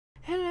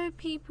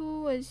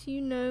people, as you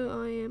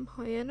know, I am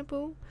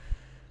Hiannable.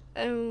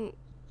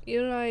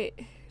 You're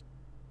like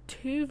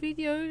 2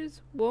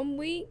 videos 1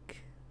 week.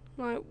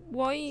 Like,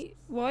 why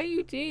are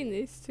you doing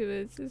this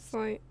to us? It's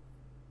like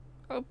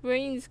our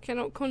brains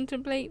cannot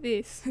contemplate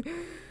this.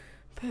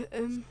 But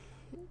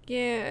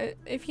yeah.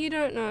 If you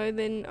don't know,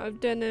 then I've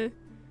done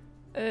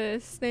a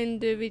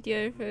slender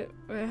video for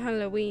a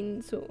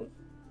Halloween sort of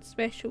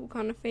special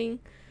kind of thing.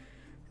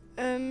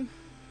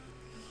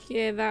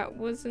 Yeah, that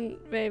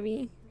wasn't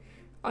very.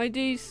 I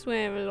do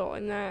swear a lot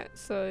in that,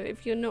 so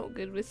if you're not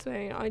good with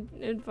swearing, I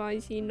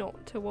advise you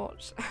not to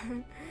watch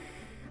that.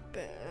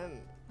 But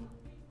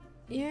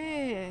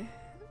yeah,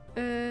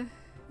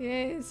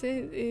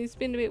 it's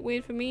been a bit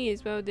weird for me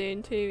as well,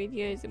 doing 2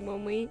 videos in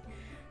 1 week.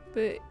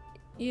 But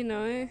you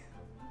know,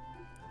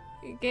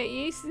 get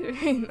used to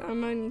it.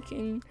 I'm only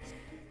kidding.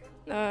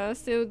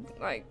 Still,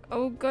 like,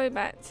 I'll go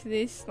back to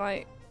this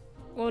like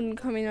one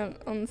coming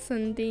up on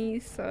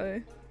Sundays,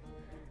 so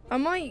I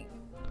might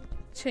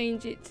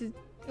change it to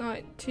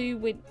like 2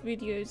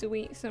 videos a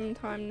week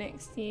sometime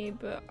next year,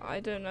 but I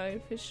don't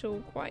know for sure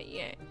quite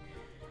yet.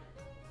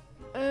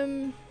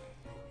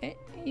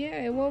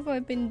 Yeah, what have I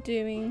been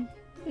doing?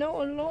 Not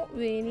a lot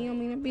really. I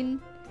mean, I've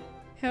been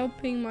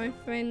helping my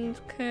friend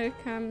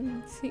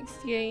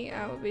Kirkham68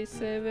 out of his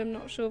server. I'm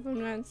not sure if I'm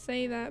allowed to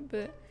say that,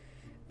 but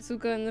this will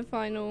go in the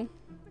final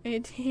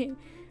edit.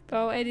 But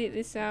I'll edit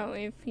this out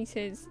if he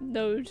says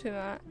no to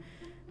that.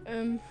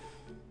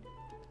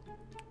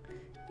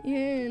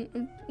 Yeah,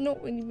 I've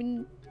not really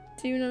been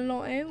doing a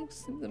lot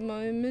else at the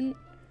moment.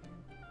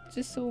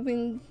 Just sort of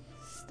been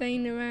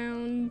staying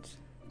around,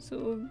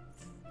 sort of.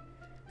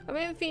 I've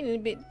been feeling a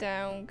bit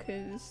down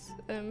because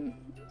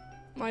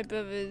my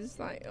brother's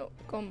like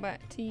gone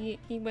back to he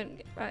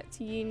went back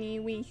to uni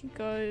a week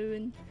ago,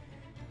 and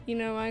you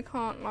know, I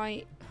can't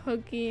like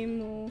hug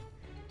him, or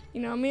you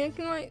know, I mean, I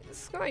can like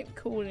Skype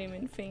call him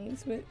and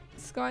things, but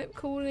Skype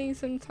calling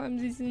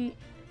sometimes isn't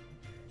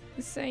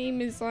the same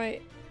as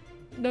like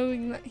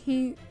knowing that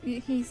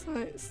he's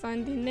like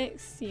standing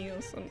next to you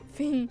or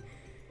something.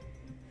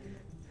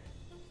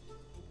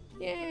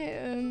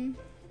 Yeah,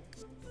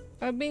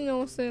 I've been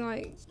also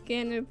like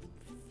getting a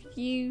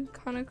few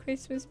kind of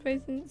Christmas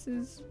presents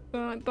as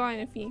well, like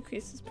buying a few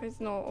Christmas presents,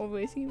 not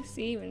obviously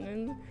receiving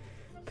them,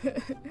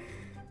 but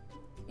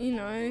you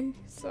know,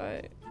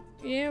 so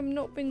yeah, I've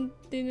not been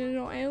doing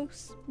a lot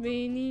else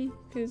really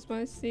because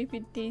my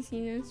stupid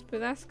dizziness,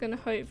 but that's gonna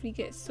hopefully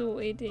get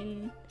sorted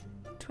in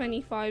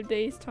 25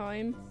 days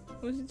time.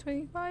 Was it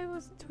 25?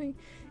 Was it 20?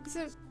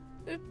 So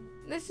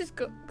let's just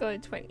go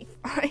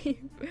 25.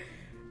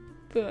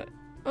 But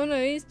oh no,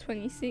 it is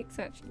 26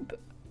 actually. But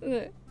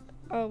look,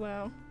 oh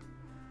well.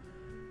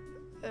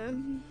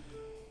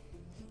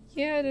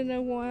 Yeah, I don't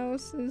know what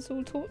else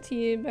I'll talk to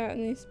you about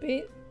in this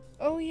bit.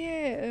 Oh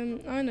yeah,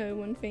 I know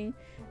one thing.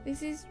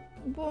 This is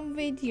one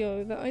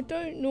video that I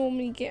don't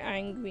normally get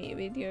angry at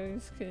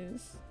videos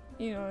because,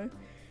 you know,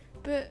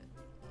 but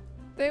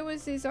there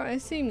was this, I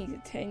assume he's a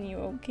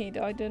 10-year-old kid,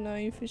 I don't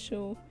know for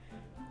sure.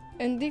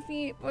 And if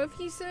you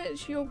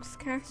search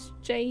Yogscast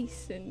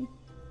Jason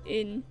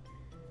in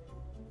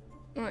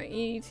like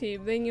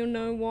YouTube, then you'll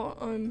know what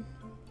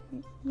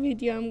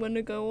video I'm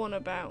gonna go on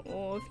about,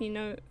 or if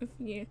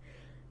you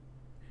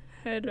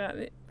heard about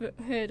it,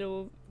 heard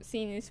or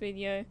seen this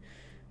video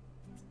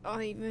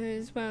either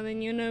as well,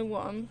 then you'll know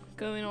what I'm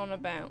going on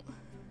about.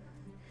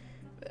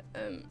 But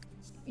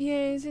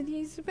yeah, so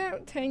he's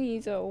about 10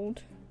 years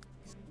old.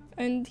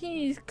 And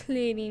he is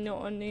clearly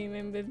not a new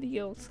member of the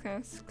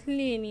Yogscast.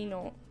 Clearly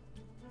not.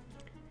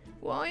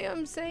 Why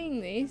I'm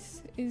saying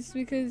this is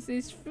because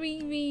there's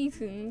 3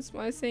 reasons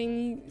why I'm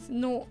saying he's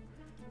not,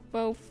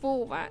 well,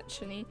 4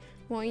 actually,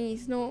 why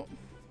he's not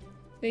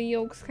a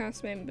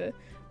Yogscast member.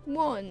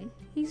 1,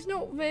 he's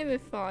not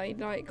verified,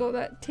 like got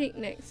that tick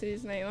next to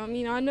his name. I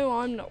mean, I know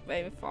I'm not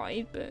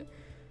verified, but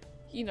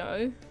you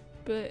know,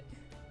 but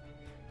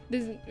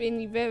doesn't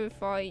really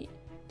verify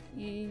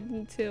you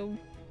until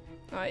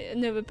like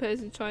another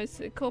person tries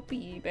to copy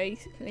you,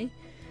 basically.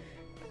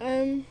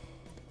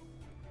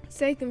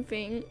 Second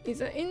thing is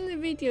that in the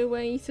video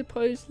where he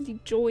supposedly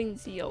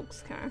joins the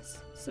Yogscast,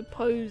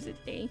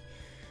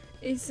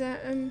 is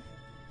that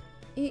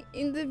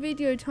in the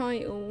video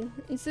title,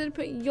 instead of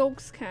putting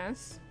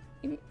Yogscast,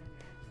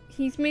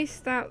 he's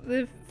missed out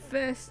the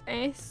first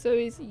S, so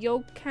it's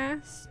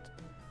Yogcast.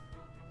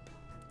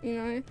 You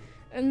know,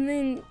 and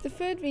then the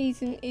third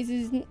reason is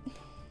his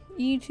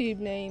YouTube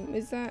name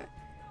is that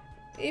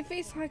if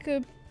it's like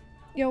a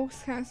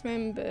Yogscast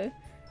member,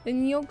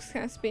 then the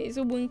Yogscast bit is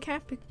all in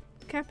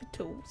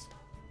capitals,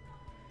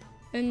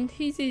 and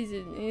his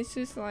isn't. It's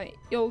just like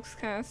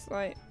Yogscast,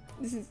 like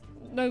this is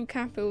no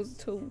capitals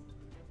at all.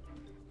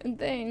 And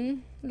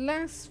then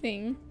last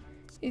thing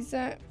is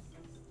that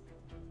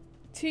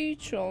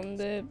Tutron,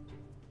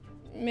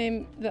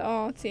 the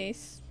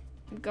artist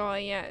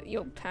guy at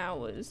Yog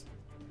Towers,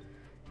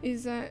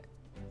 is that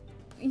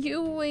he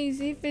always,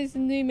 if there's a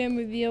new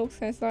member of the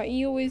Yogscast, like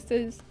he always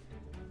does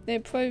their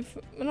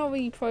profile, not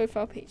really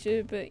profile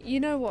picture, but you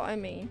know what I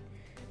mean.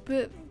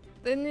 But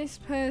then this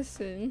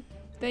person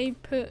they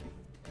put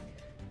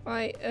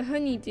like a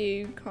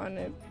honeydew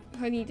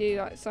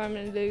like Simon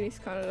and Lewis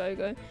kind of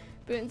logo,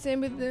 but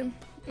instead with the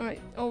like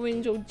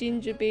orange or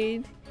ginger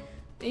beard,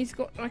 he's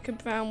got like a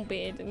brown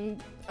beard.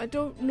 And I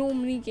don't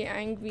normally get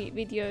angry at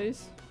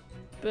videos,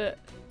 but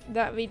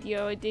that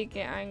video I did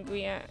get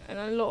angry at, and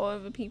a lot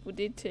of other people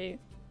did too.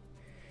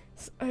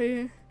 So,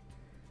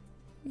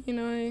 you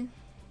know,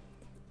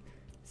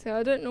 so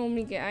I don't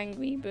normally get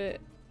angry, but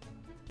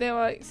there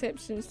are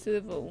exceptions to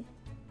the rule.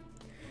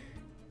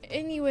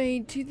 Anyway,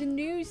 to the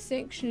news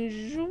section.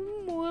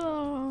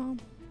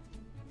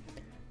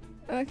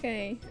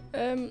 Okay,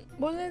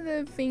 one of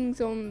the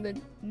things on the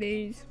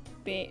news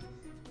bit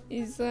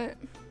is that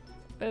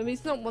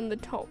it's not one of the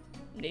top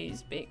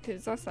news bit,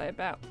 because that's like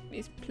about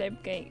this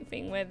plebgate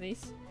thing where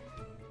this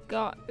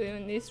guy,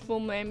 this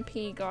former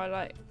MP guy,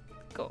 like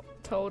got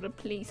told a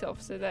police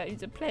officer that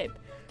he's a pleb.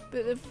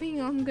 But the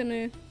thing I'm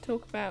gonna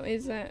talk about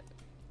is that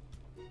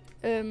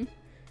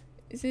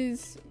this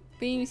is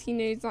BBC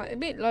News, like a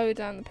bit lower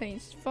down the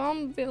page.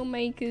 Farmville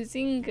maker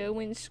Zynga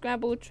wins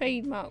Scrabble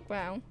trademark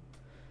round.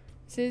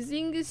 So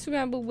Zynga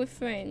Scramble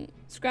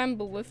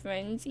with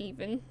friends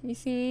even. You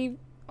see,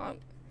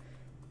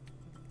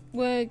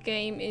 word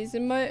game is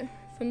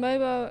for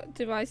mobile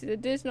devices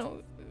that does not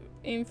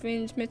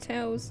infringe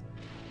Mattel's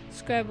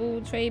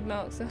Scrabble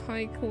trademarks, the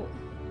High Court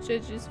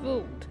judges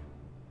ruled.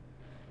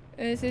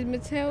 It says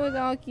Mattel would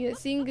argue that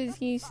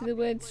Zynga's use of the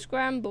word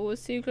scramble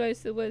was too close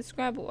to the word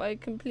Scrabble. I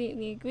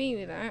completely agree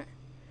with that.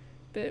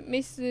 But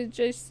Mr.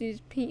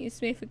 Justice Peter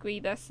Smith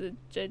agreed, that's the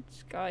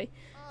judge guy.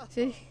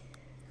 So,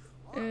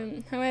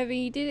 however,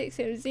 he did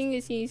accept that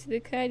Zynga's use of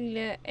the curly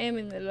letter M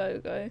in the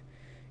logo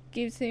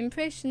gives the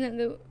impression that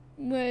the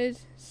word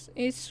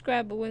is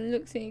Scrabble when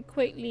looks at it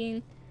quickly,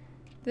 and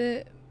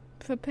the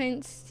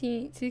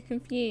propensity to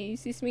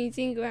confuse. This means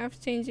Zynga will have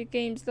to change the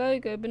game's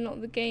logo, but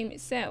not the game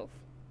itself.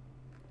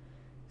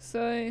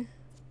 So,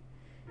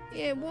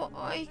 yeah, what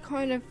I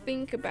kind of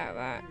think about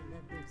that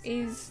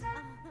is,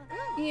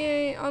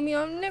 yeah, I mean,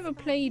 I've never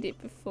played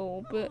it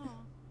before, but,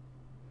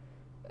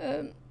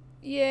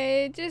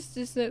 yeah, it just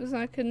looks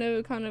like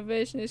another kind of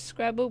version of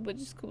Scrabble, but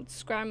just called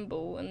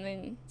Scramble, and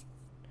then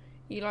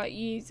you, like,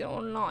 use it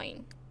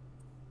online.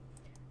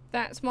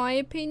 That's my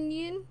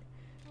opinion,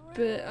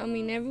 but, I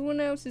mean,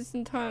 everyone else is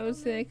entitled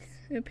to their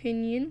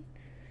opinion.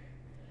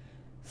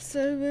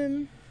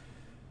 So,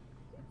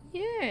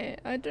 yeah,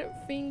 I don't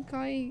think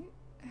I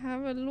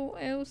have a lot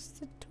else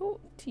to talk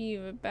to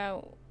you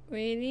about,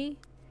 really.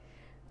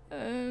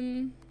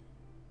 No,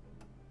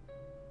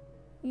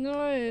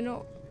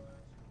 not.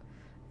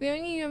 The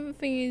only other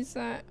thing is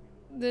that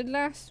the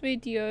last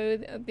video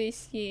of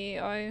this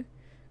year I'm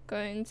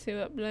going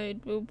to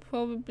upload will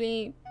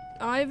probably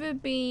either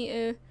be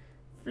a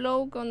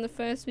vlog on the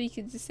first week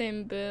of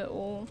December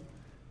or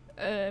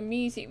a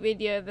music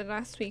video the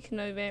last week of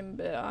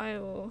November. I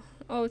will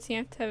obviously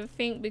have to have a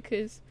think,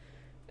 because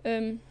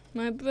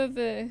my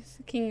brother,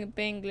 the King of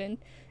England,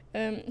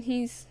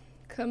 he's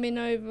coming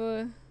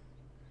over.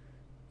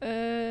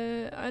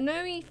 I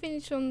know he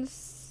finished on the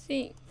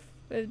 6th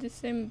of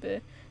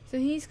December, so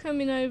he's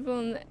coming over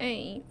on the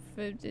 8th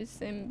of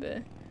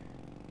December,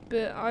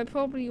 but I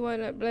probably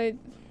won't upload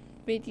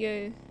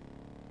video.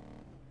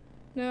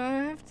 No,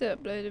 I have to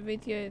upload a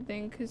video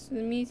then, because of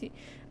the music.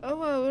 Oh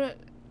well,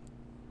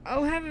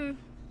 I'll have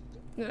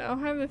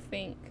a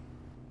think.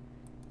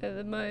 At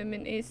the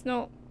moment, it's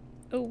not.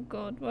 Oh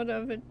God, what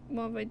have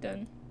I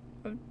done?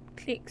 I've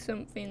clicked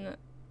something that.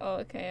 Oh,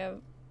 okay.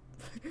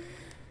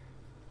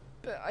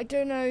 But I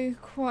don't know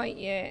quite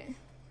yet,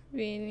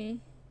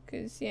 really.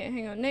 Because, yeah,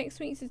 hang on. Next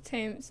week's the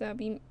 10th, so that'll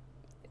be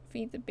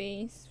Feed the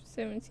Beast,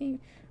 17th.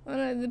 Oh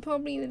no,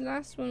 probably the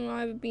last one will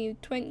either be the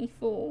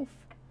 24th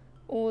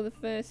or the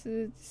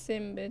 1st of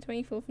December.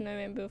 24th of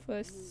November or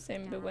 1st of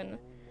December.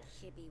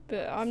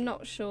 But I'm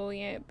not sure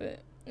yet, but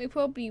it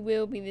probably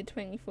will be the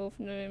 24th of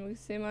November,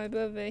 because my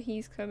brother,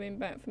 he's coming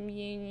back from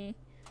uni,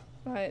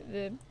 like,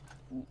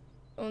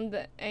 on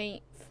the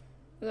 8th,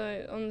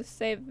 no, on the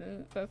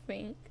 7th, I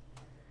think.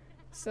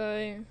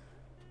 So,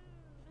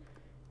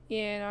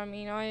 yeah, I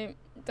mean, I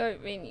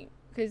don't really,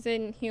 because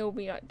then he'll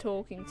be, like,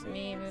 talking to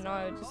me, and then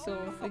I'll just sort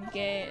of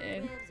forget,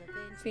 and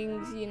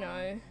things, you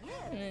know,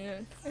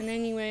 and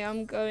anyway,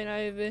 I'm going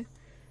over,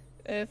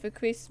 for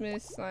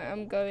Christmas, like,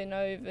 I'm going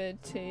over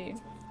to,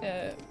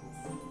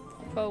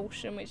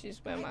 Bolsham, which is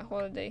where my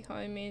holiday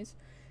home is,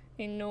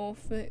 in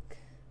Norfolk.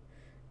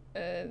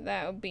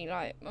 That'll be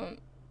like on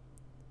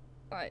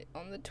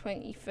the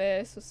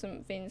 21st or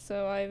something,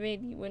 so I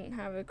really wouldn't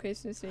have a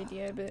Christmas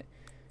video, but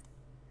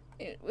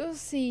we'll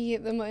see.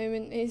 At the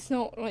moment, it's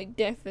not like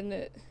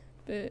definite,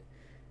 but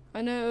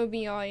I know it'll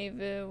be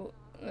either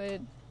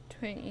the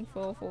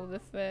 24th or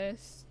the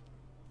 1st,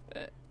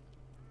 but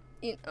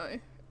you know.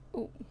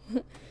 Oh,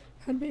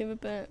 had a bit of a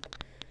burp.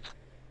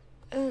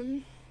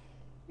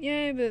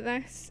 Yeah, but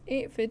that's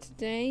it for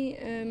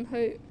today.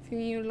 Hope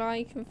you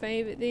like and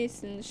favourite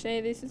this and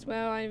share this as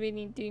well. I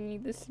really do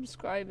need the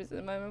subscribers at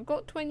the moment. I've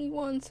got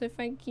 21, so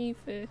thank you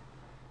for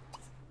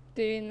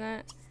doing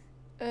that.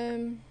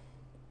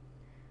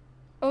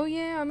 Oh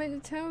yeah, I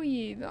meant to tell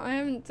you that I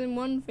haven't done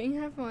one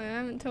thing, have I? I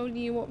haven't told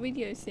you what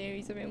video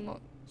series I've been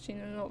watching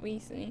a lot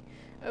recently.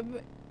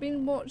 I've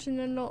been watching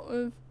a lot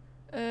of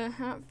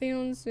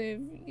Hatventures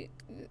with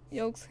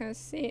Yogs Has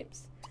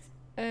Sips.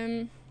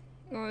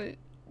 Like,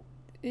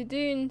 they're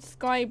doing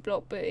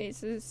Skyblock, but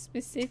it's a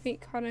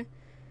specific kind of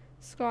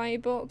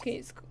Skyblock.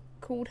 It's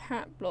called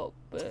Hatblock,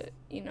 but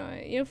you know,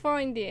 you'll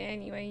find it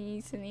anyway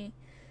easily.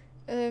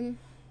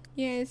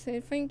 Yeah,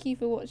 so thank you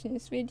for watching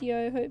this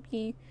video. Hope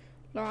you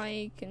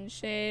like and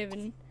share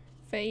and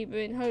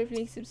favourite and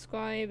hopefully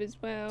subscribe as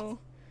well.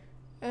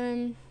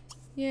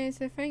 Yeah,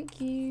 so thank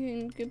you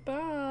and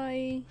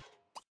goodbye.